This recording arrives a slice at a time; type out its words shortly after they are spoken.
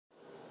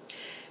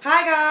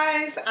Hi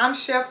guys, I'm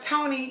Chef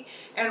Tony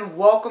and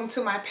welcome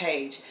to my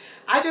page.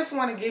 I just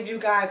want to give you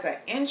guys an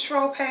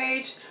intro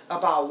page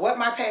about what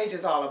my page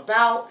is all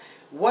about,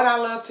 what I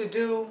love to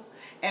do,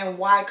 and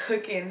why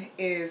cooking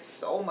is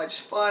so much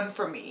fun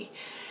for me.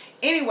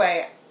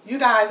 Anyway, you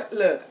guys,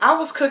 look, I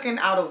was cooking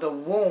out of the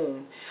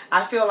womb.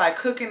 I feel like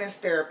cooking is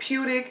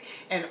therapeutic,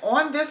 and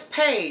on this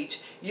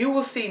page you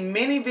will see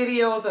many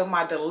videos of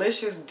my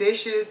delicious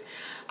dishes.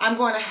 I'm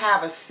going to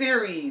have a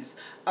series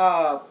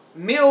of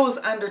meals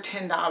under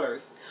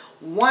 $10,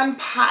 one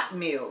pot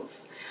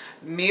meals,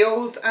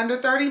 meals under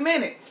 30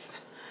 minutes.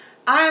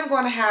 I am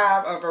going to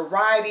have a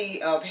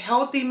variety of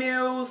healthy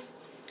meals,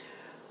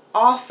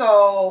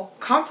 also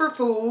comfort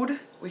food.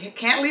 We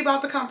can't leave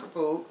out the comfort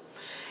food.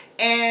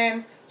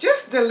 And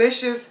just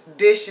delicious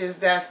dishes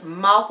that's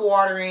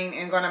mouth-watering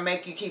and going to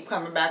make you keep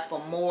coming back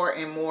for more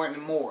and more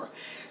and more.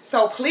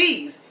 So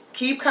please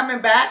keep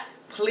coming back.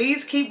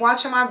 Please keep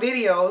watching my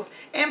videos,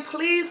 and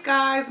please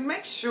guys,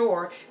 make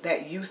sure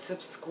that you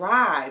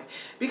subscribe,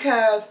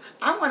 because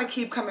I want to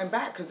keep coming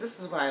back because this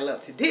is what I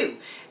love to do.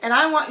 And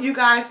I want you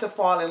guys to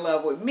fall in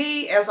love with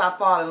me as I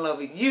fall in love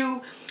with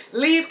you.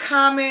 Leave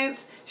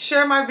comments,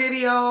 share my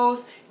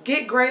videos,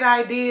 get great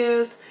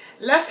ideas.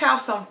 Let's have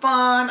some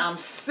fun. I'm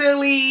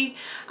silly.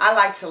 I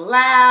like to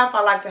laugh.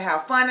 I like to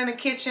have fun in the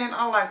kitchen.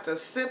 I like to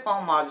sip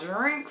on my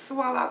drinks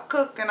while I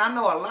cook. And I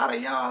know a lot of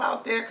y'all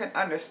out there can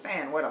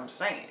understand what I'm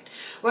saying.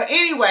 But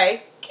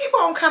anyway, keep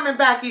on coming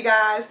back, you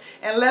guys.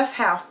 And let's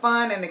have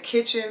fun in the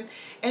kitchen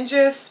and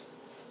just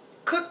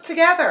cook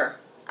together.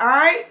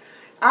 Alright?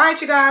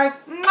 Alright, you guys.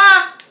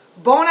 Mwah!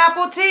 Bon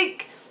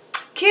appetit.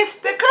 Kiss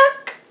the cook.